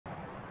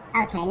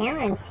Okay, now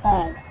I'm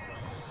scared.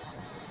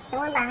 The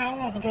one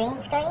behind this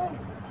green screen?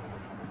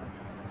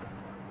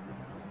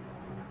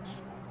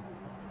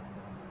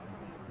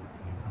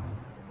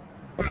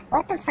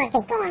 What the fuck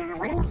is going on?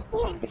 What am I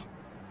hearing?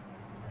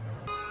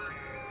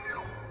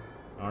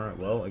 Alright,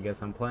 well, I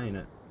guess I'm playing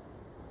it.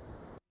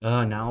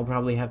 Now I'll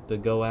probably have to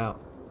go out.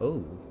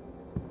 Oh.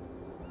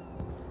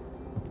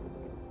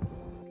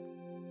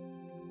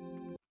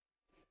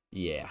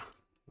 Yeah.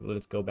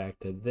 Let's go back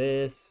to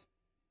this.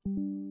 I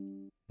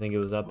think it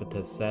was up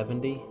to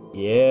 70.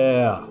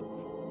 Yeah.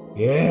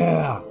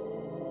 Yeah.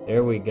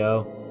 There we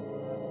go.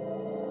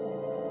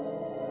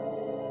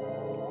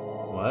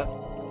 What?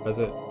 Was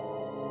it?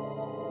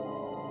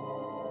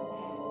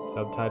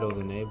 Subtitles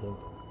enabled.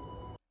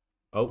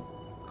 Oh.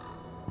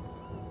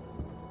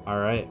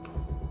 Alright.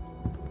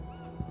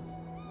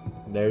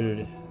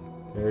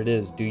 There it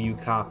is. Do you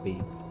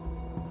copy?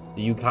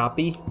 Do you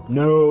copy?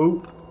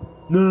 No.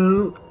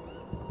 No.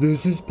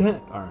 This is bad.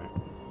 Alright.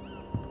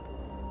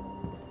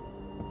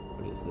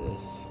 What is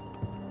this?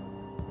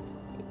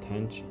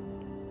 Attention.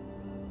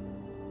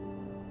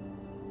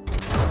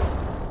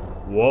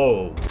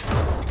 Whoa.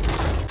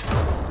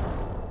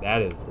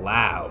 That is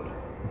loud.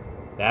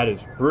 That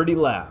is pretty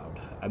loud.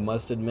 I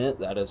must admit,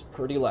 that is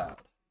pretty loud.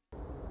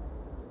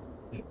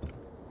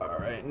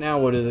 Alright, now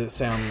what does it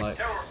sound like?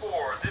 Tower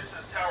 4, this is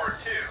Tower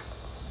 2.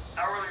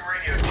 Hourly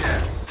radio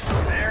check.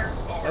 You there?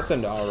 Over. That's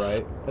an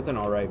alright. That's an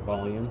alright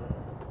volume.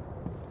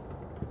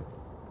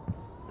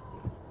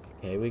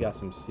 Okay, we got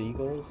some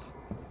seagulls.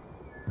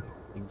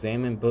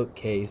 Examine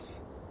bookcase.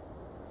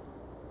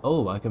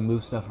 Oh, I can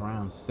move stuff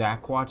around.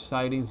 Sasquatch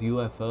sightings,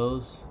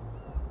 UFOs,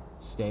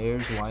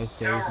 stairs. Why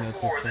stairs Tower make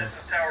 4, this this sound?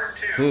 is Tower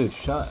 2. Dude,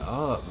 shut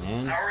up,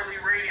 man. Hourly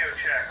radio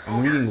check. I'm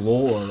Over. reading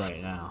lore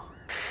right now.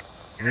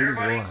 I'm reading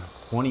Everybody? lore.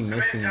 20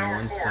 missing in Tower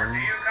one 4, do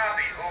scene. you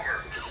copy?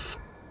 Over.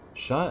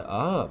 Shut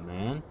up,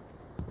 man.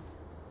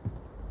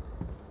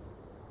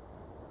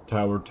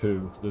 Tower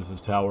 2. This is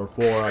Tower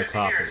 4. I Good to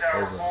copy. hear,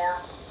 Tower Over. 4.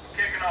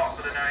 Kicking off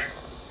for the night.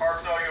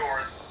 Park's all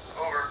yours.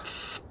 Over.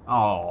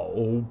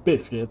 Oh,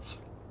 biscuits.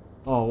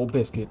 Oh,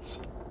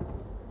 biscuits.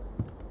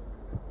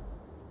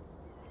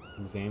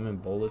 Examine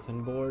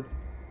bulletin board.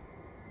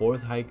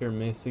 Fourth hiker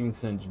missing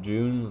since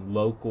June.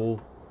 Local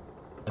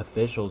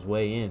officials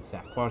weigh in.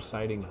 Sasquatch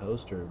sighting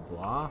host or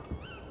blah.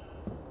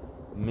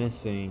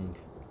 Missing.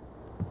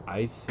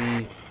 I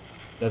see.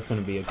 That's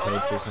gonna be a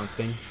code for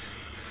something.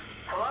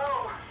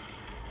 Hello?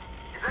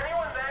 Is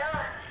anyone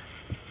there?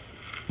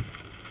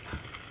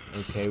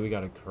 Okay, we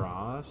got a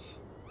cross.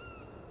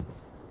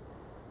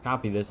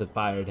 Copy this at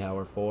Fire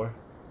Tower 4.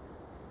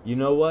 You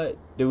know what?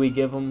 Do we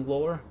give them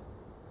lore?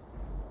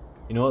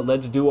 You know what?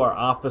 Let's do our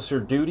officer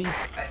duty.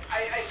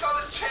 I saw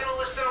this channel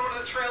listed on one of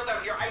the trails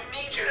out here. I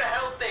need you to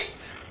help me.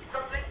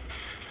 Something.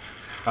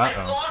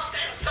 I'm lost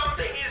and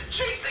something is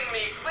chasing me.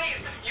 Please,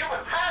 you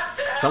have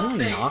to help Someone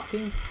me.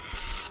 knocking?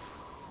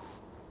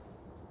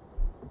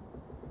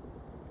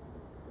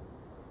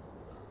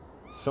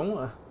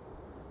 Someone.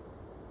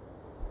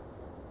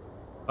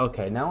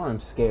 Okay, now I'm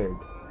scared.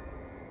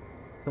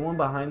 Someone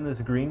behind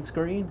this green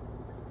screen?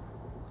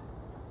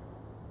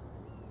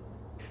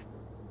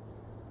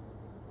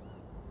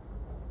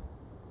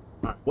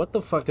 What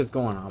the fuck is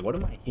going on? What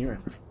am I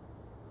hearing?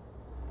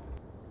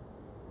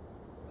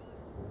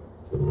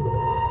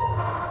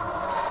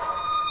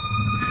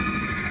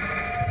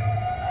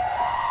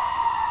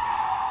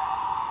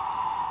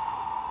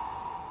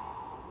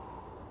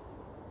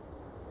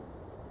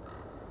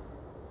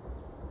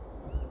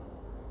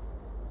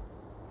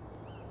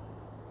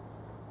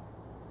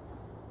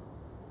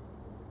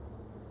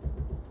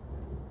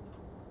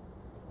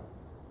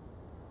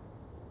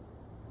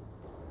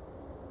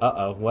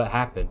 Uh-oh, what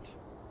happened?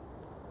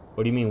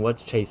 What do you mean,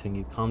 what's chasing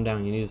you? Calm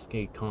down, you need to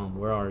stay calm.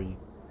 Where are you?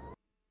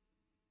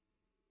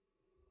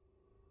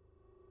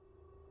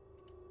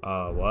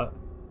 What?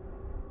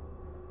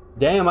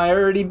 Damn, I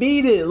already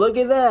beat it! Look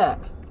at that!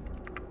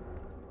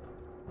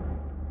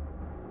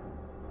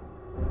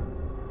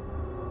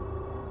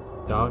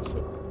 Dogs.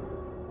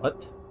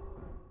 What?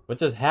 What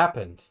just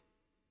happened?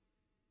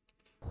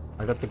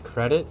 I got the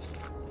credits?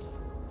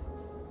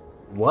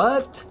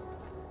 What?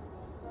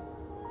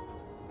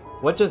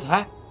 What just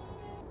happened?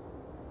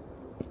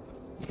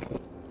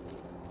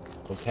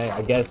 Okay,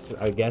 I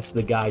guess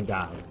the guy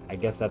died. I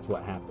guess that's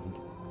what happened.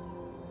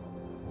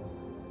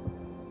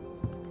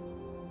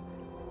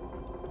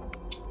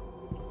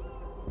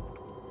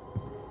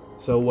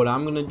 So what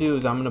I'm gonna do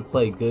is I'm gonna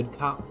play good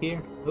cop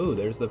here. Ooh,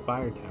 there's the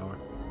fire tower.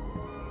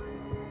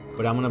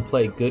 But I'm gonna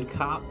play good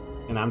cop,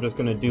 and I'm just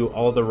gonna do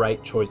all the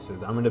right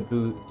choices. I'm gonna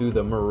do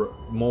the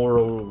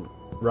moral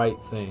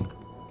right thing.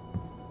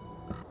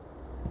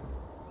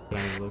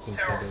 Look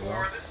inside Tower the 4,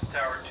 wall. this is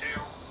Tower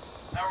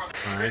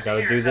 2. Alright,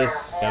 gotta do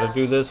this. Gotta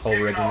do this whole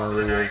rigmarole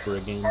over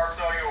again. Park's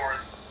all yours.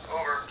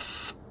 Over.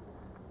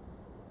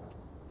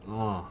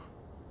 Oh.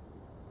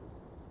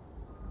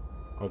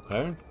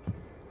 Okay.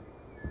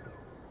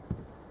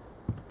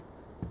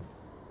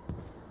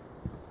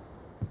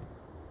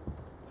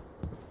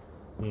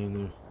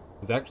 Man,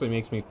 this actually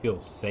makes me feel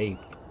safe.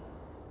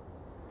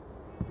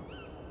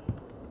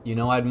 You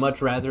know, I'd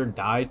much rather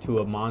die to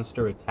a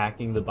monster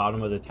attacking the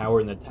bottom of the tower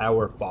and the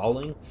tower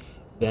falling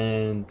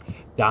than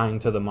dying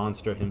to the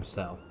monster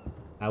himself.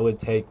 I would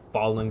take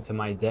falling to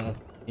my death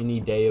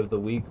any day of the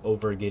week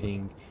over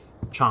getting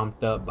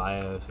chomped up by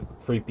a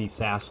creepy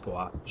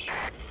Sasquatch.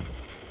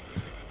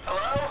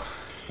 Hello?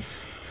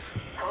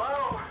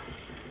 Hello?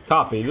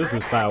 Copy, this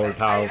is Tower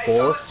 4, I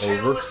saw this channel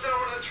over. listed on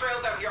one of the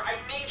trails out here. I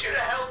need you to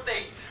help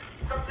me.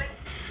 Something...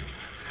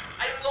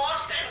 I'm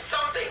lost and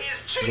something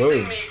is chasing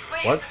Dude, me.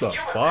 Please, what the you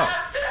fuck?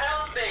 have to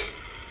help me.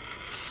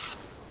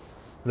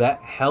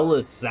 That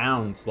hella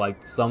sounds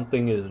like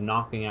something is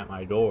knocking at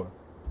my door.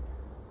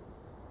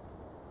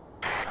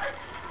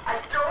 I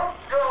don't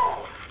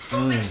know.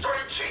 Something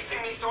started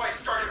chasing me, so I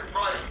started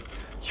running.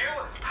 You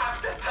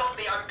have to help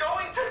me. I'm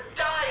going to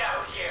die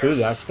out here. Dude,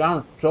 that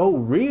sounds so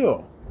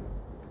real.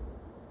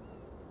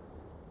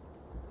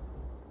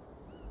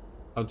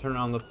 I'll turn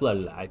on the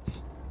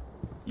floodlights.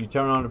 You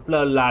turn on the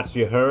floodlights,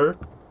 you heard?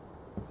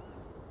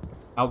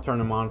 I'll turn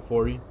them on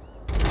for you.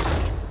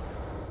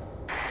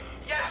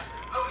 Yes.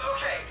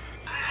 Okay.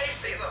 I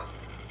see them.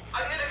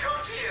 I'm gonna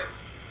come to you.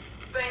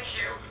 Thank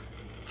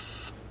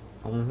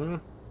you. Mm-hmm.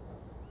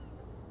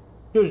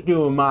 Just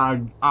doing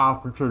my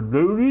officer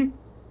duty.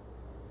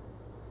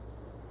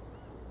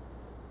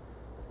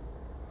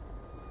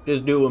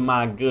 Just doing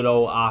my good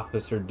old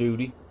officer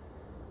duty.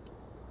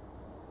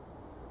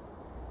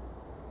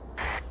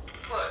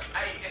 Look,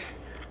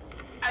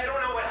 I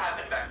don't know what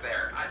happened back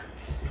there.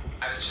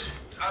 I was just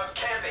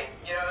camping,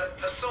 you know,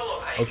 a solo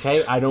hike.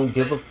 Okay, I don't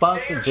give a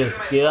fuck. Just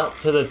get up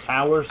to the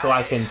tower so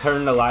I can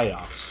turn the light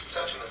off.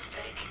 Such a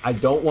mistake. I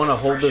don't want to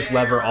hold this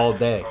lever all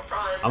day.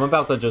 I'm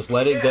about to just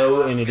let it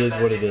go, and it is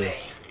what it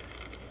is.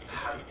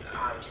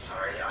 I'm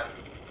sorry. I'm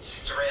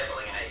just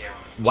rambling at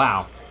you.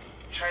 Wow.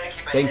 Trying to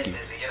keep my Thank head you.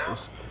 busy, you know?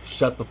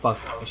 Shut the fuck.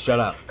 Shut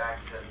up. Back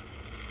to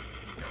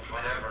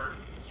whatever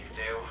you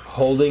do.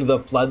 Holding the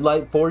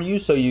floodlight for you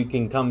so you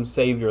can come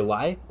save your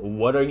life?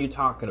 What are you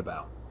talking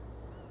about?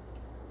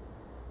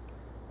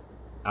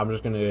 I'm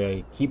just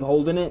gonna keep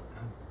holding it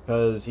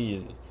because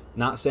he's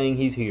not saying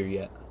he's here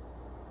yet.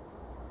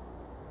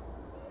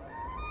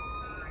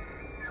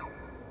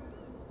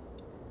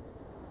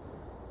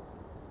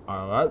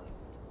 Alright.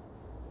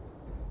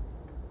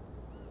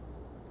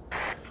 I'm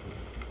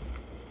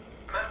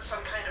at some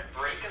kind of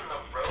break in the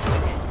road.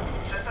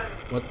 It says I'm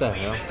What the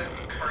leaving hell?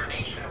 the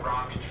Carnation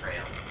Rock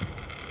Trail.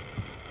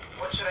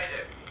 What should I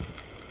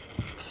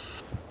do?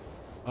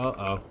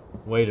 Uh-oh.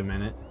 Wait a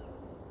minute.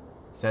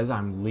 Says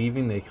I'm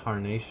leaving the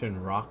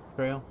Carnation Rock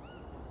Trail?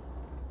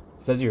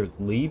 Says you're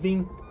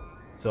leaving?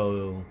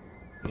 So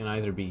you can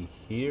either be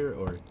here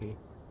or here.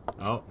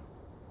 Oh.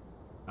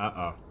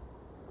 Uh-oh.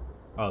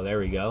 Oh, there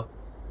we go.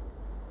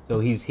 So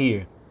he's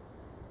here.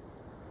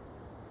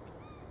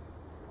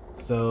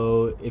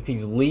 So if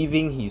he's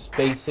leaving, he's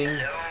facing.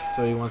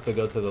 So he wants to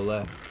go to the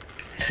left.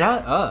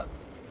 Shut up.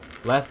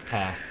 Left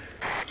path.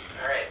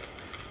 Alright.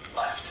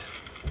 Left.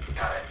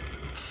 Got it.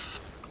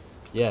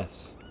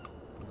 Yes.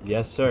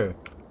 Yes, sir.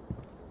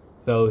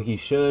 So he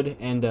should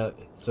end up,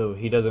 so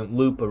he doesn't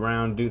loop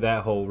around, do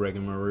that whole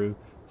rigmarole.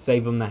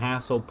 Save him the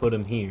hassle, put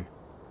him here.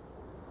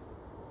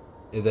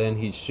 And then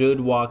he should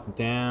walk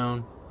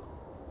down.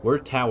 We're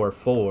Tower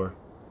 4.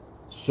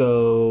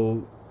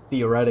 So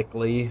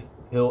theoretically,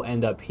 he'll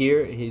end up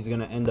here. He's going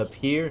to end up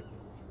here.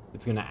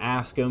 It's going to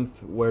ask him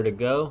where to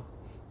go.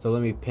 So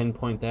let me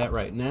pinpoint that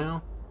right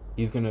now.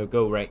 He's going to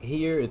go right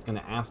here. It's going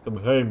to ask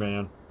him, hey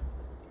man,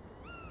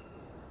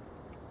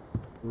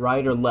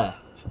 right or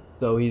left?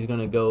 So he's going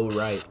to go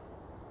right.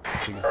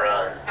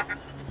 Run.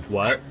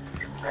 What?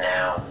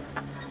 Now.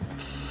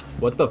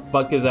 What the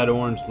fuck is that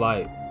orange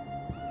light?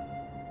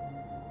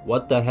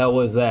 What the hell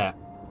is that?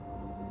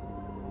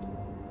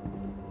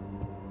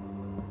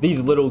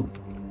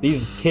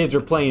 These kids are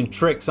playing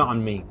tricks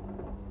on me.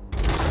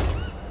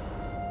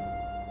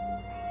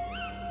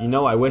 You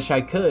know, I wish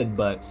I could,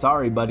 but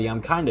sorry, buddy,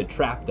 I'm kind of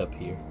trapped up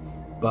here.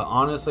 But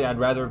honestly, I'd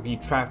rather be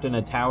trapped in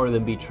a tower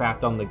than be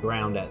trapped on the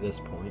ground at this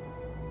point.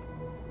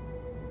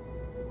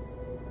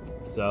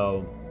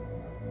 So,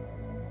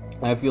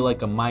 I feel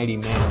like a mighty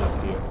man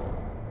up here.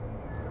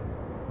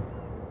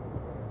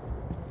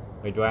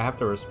 Wait, do I have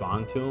to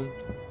respond to him?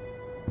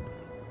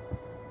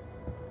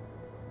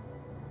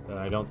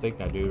 I don't think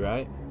I do,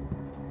 right?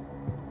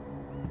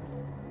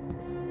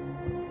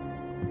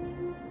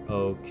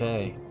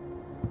 Okay.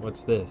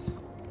 What's this?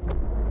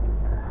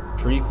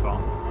 Tree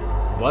fall.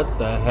 What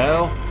the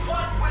hell?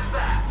 What was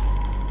that?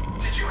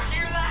 Did you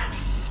hear that?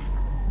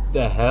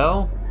 The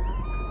hell?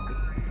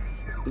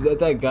 Is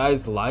that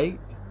guy's light?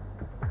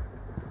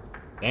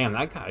 Damn,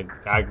 that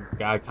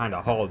guy kind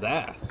of hauls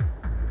ass.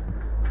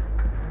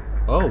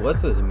 Oh,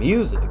 what's this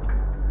music?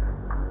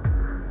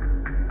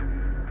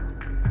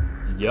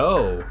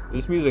 Yo,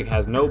 this music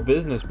has no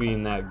business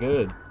being that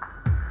good.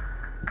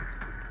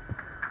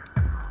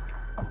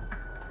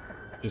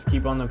 Just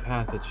keep on the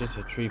path, it's just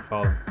a tree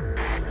falling.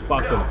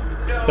 Fuck him.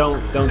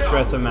 Don't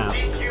stress him out.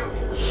 Did you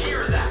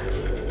hear that?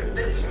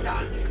 That is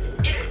not.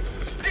 It is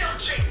still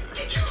chasing.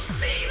 Did you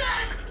see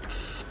that?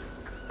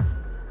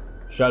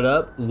 Shut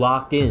up.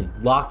 Lock in.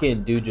 Lock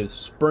in, dude.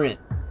 Just sprint.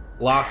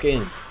 Lock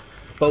in.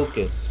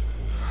 Focus.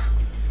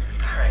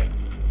 Alright.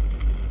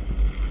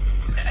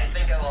 I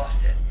think I lost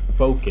it.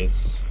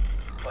 Focus.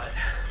 But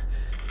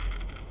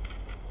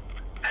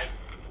I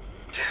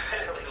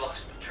definitely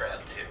lost the trail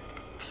too.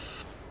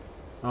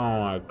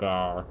 Oh my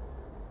god.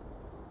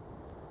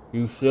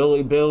 You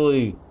silly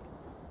Billy.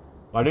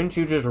 Why didn't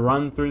you just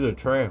run through the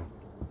trail?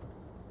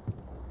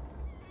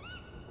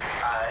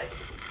 I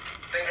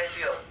think I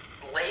see a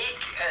lake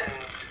and a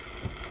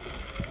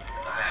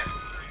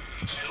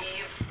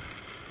cave,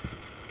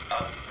 a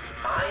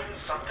mine,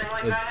 something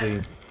like Let's that.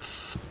 see.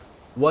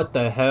 What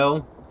the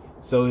hell?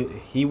 So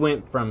he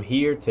went from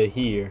here to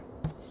here.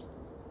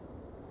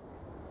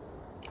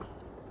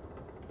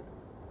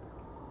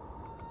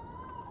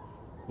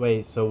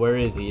 Wait, so where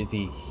is he? Is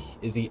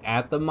he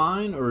at the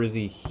mine or is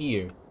he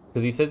here?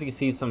 Because he says he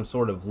sees some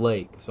sort of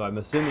lake, so I'm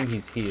assuming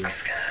he's here.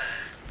 Just gonna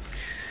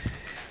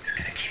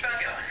keep on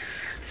going.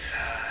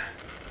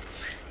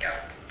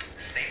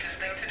 It's safest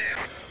thing to do.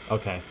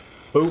 Okay.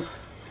 Boop.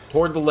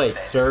 Toward the lake,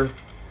 sir.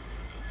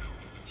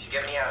 You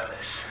get me out of this.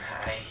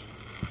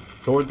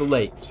 Toward the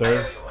lake,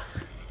 sir.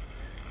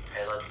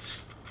 Hey,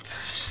 let's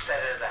set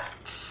it at that.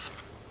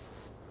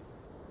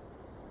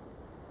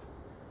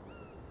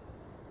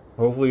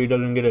 Hopefully he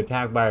doesn't get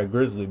attacked by a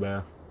grizzly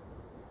bear.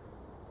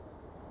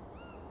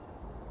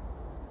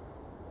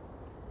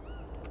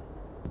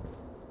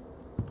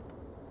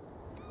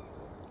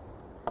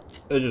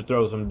 Let's just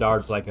throw some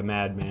darts like a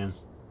madman.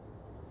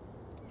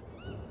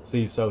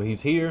 See, so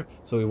he's here,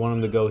 so we want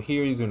him to go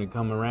here. He's going to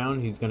come around.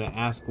 He's going to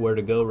ask where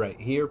to go right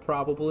here,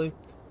 probably.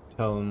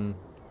 Tell him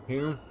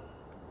here.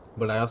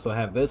 But I also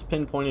have this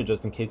pinpointed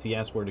just in case he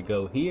asks where to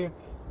go here.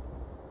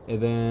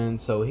 And then,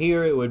 so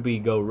here it would be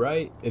go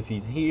right. If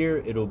he's here,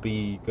 it'll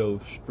be go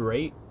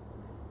straight.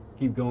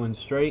 Keep going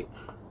straight.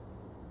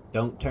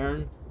 Don't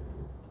turn.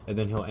 And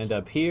then he'll end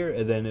up here,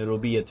 and then it'll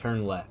be a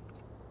turn left.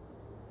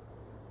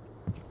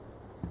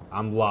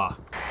 I'm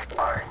locked.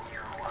 Are you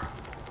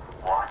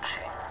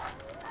watching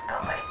the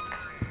lake?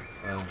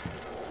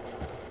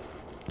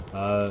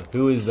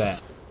 Who is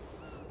that?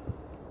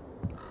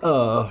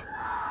 Uh-oh.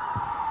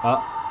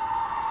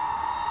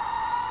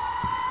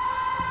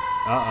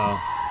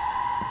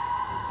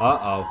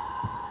 Uh-oh.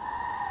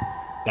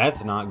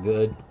 That's not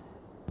good.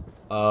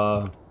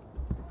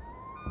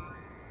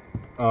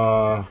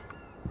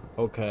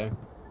 Okay.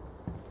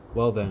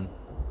 Well then.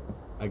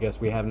 I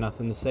guess we have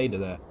nothing to say to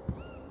that.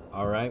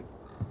 Alright.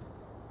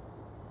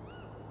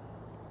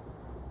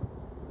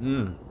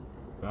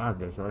 God,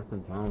 this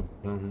restaurant sounds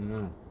something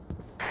now.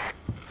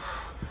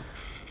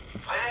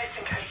 Why did I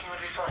think hiking would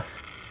be fun?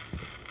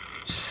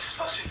 Is this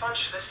supposed to be fun?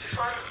 Should this be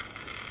fun?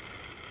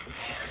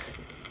 Man.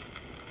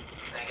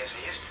 I guess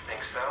I used to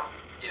think so.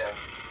 Yeah.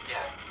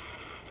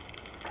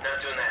 Not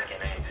doing that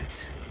again, And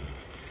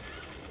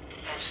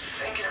just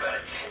thinking about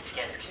a tent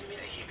again is giving me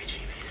the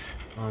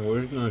heebie-jeebies. What are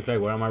you gonna say?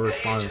 What am I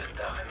responding? I hate it,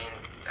 though. I mean,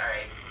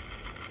 alright.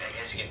 I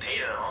guess you get paid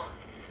and all.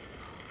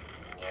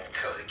 You have a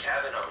cozy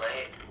cabin all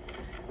night.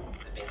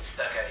 Being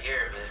stuck out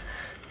here, but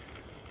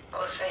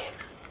all the same.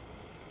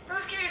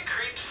 Let's give you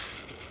creeps.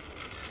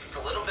 Just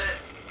a little bit.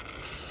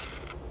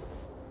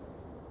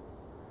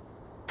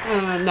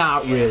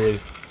 Not really.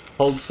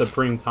 Hold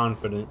supreme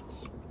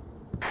confidence.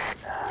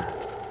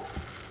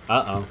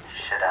 Uh-oh.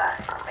 Should I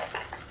make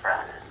it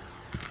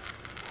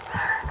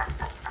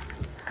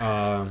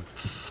run?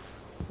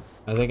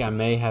 I think I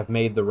may have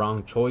made the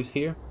wrong choice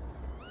here.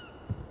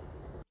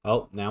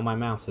 Oh, now my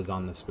mouse is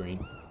on the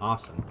screen.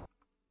 Awesome.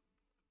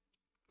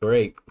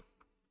 Great.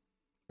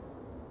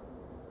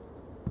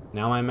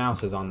 Now my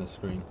mouse is on the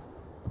screen.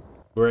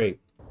 Great.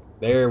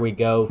 There we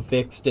go.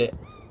 Fixed it.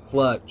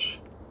 Clutch.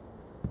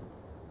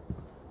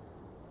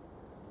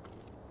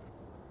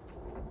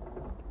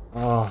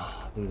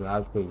 Oh, these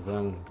eyes go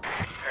down.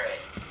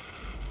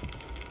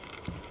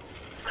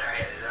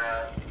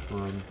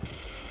 Alright,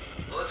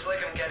 looks like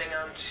I'm getting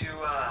onto,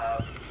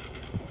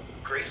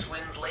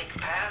 Gracewind Lake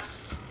Pass.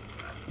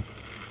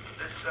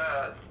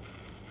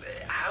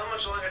 How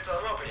much longer till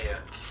I'm over here?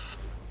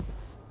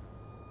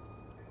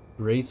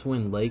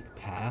 Gracewind Lake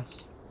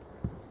Pass?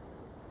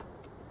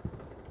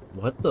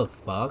 What the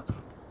fuck?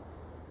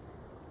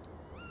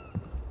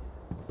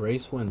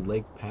 Gracewind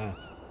Lake Pass.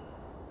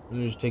 Let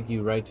me just take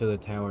you right to the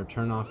tower.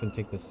 Turn off and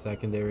take the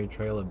secondary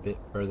trail a bit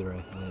further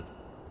ahead.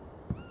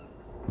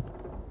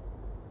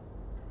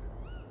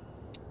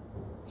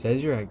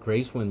 Says you're at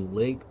Gracewind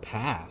Lake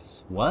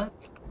Pass.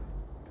 What?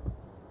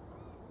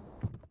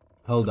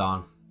 Hold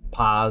on.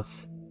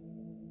 Pause.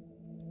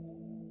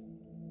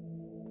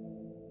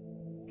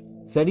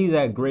 Said he's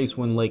at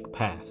Gracewind Lake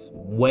Pass.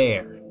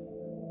 Where?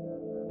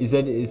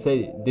 Did he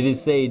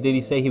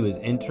say he was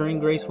entering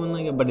Gracewind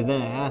Lake? But it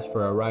didn't ask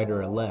for a right or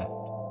a left.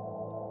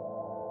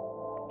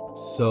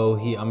 So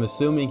I'm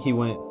assuming he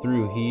went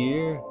through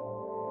here.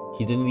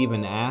 He didn't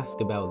even ask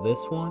about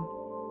this one.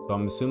 So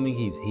I'm assuming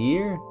he's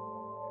here.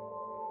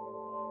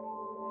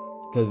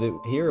 Because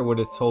here it would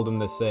have told him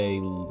to say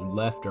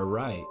left or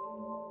right.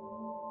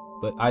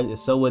 But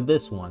so with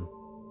this one.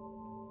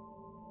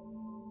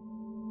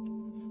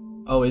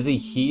 Oh, is he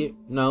here?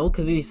 No,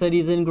 because he said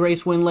he's in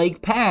Gracewind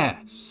Lake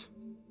Pass.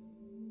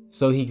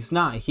 So he's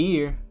not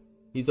here.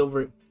 He's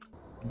over...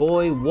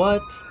 Boy,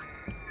 what?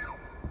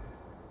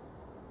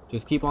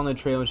 Just keep on the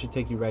trail. It should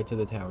take you right to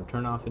the tower.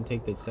 Turn off and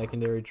take the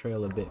secondary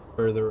trail a bit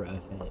further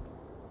ahead.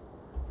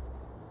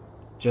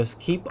 Just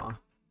keep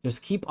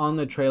on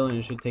the trail and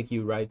it should take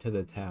you right to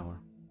the tower.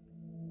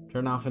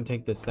 Turn off and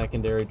take the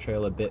secondary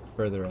trail a bit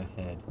further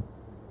ahead.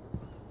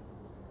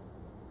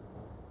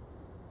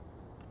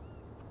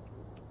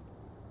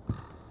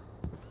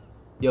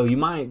 Yo,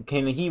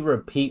 can he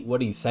repeat what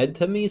he said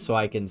to me so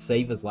I can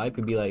save his life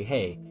and be like,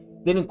 hey,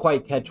 didn't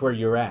quite catch where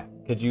you're at.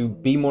 Could you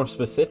be more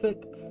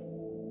specific?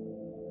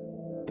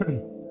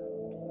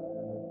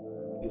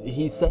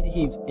 He said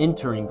he's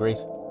entering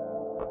Grace.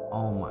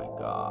 Oh my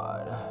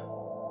god.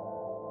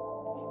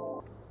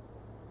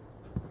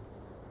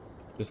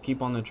 Just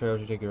keep on the trail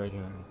to take you right to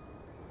it.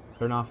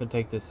 Turn off and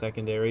take the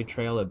secondary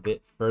trail a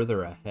bit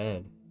further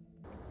ahead.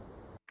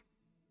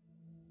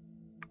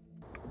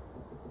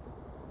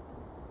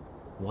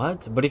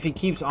 What? But if he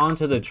keeps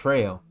onto the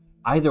trail,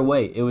 either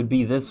way, it would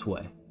be this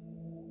way.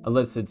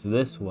 Unless it's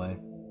this way.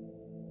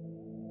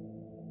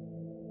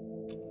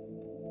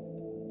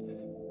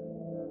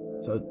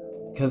 So,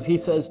 because he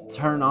says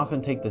turn off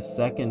and take the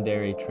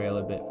secondary trail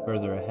a bit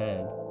further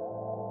ahead.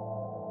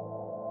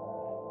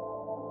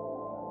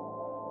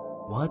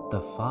 What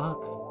the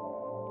fuck?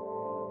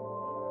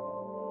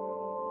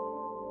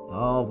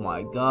 Oh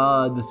my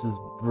god, this is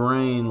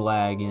brain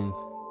lagging.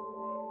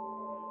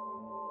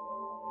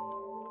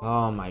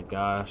 Oh my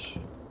gosh.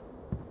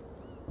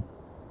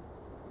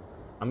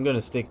 I'm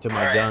gonna stick to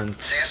my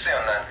guns. See you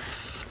soon then.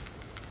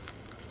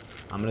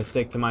 I'm gonna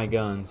stick to my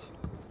guns.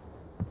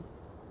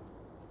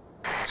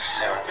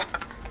 Soon.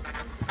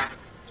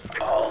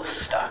 All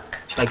stuck.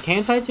 Like,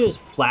 can't I just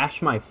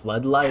flash my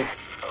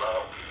floodlights?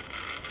 Hello?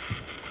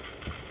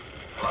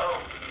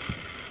 Hello?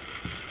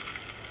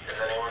 Is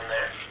anyone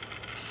there?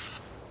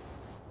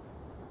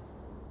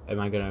 Am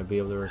I gonna be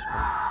able to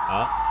respond?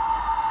 Oh.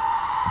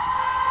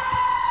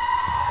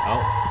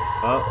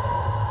 Oh.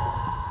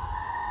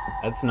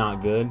 That's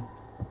not good.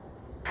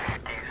 Do you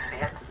see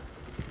it?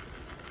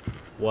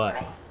 What?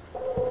 Do you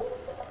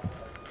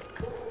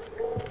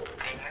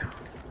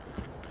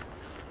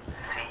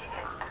see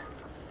it?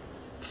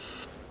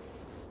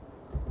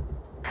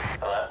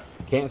 Hello?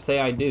 Can't say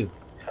I do.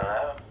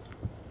 Hello?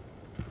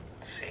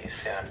 See you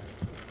soon.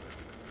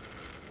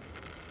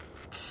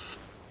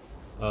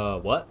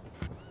 What?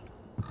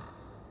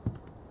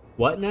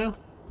 What now?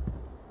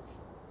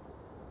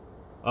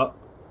 Oh.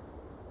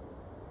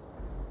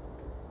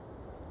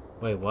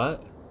 Wait,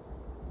 what?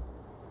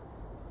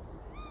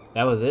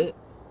 That was it?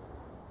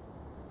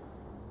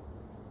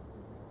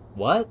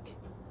 What?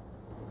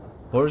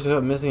 Horse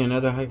got missing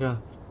another hiker.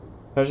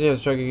 Tragedy has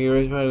struck a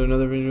race by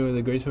another individual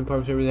where the Gracewind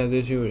Park Service has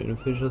issued an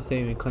official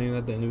statement claiming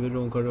that the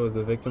individual in question was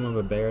the victim of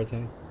a bear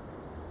attack.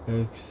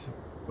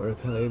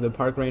 The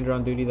park ranger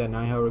on duty that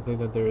night, however, claimed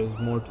that there is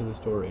more to the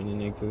story. In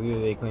an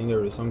exclusive, they claim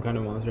there was some kind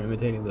of monster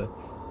imitating the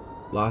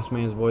lost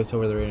man's voice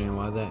over the radio.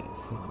 While that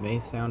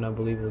may sound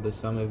unbelievable to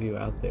some of you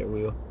out there,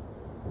 we'll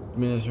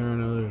administer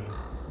another.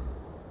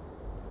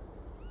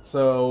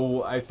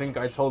 So I think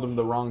I told him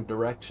the wrong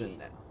direction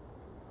now.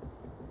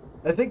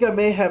 I think I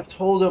may have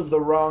told him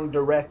the wrong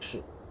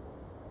direction.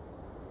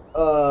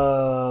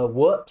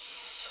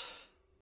 Whoops.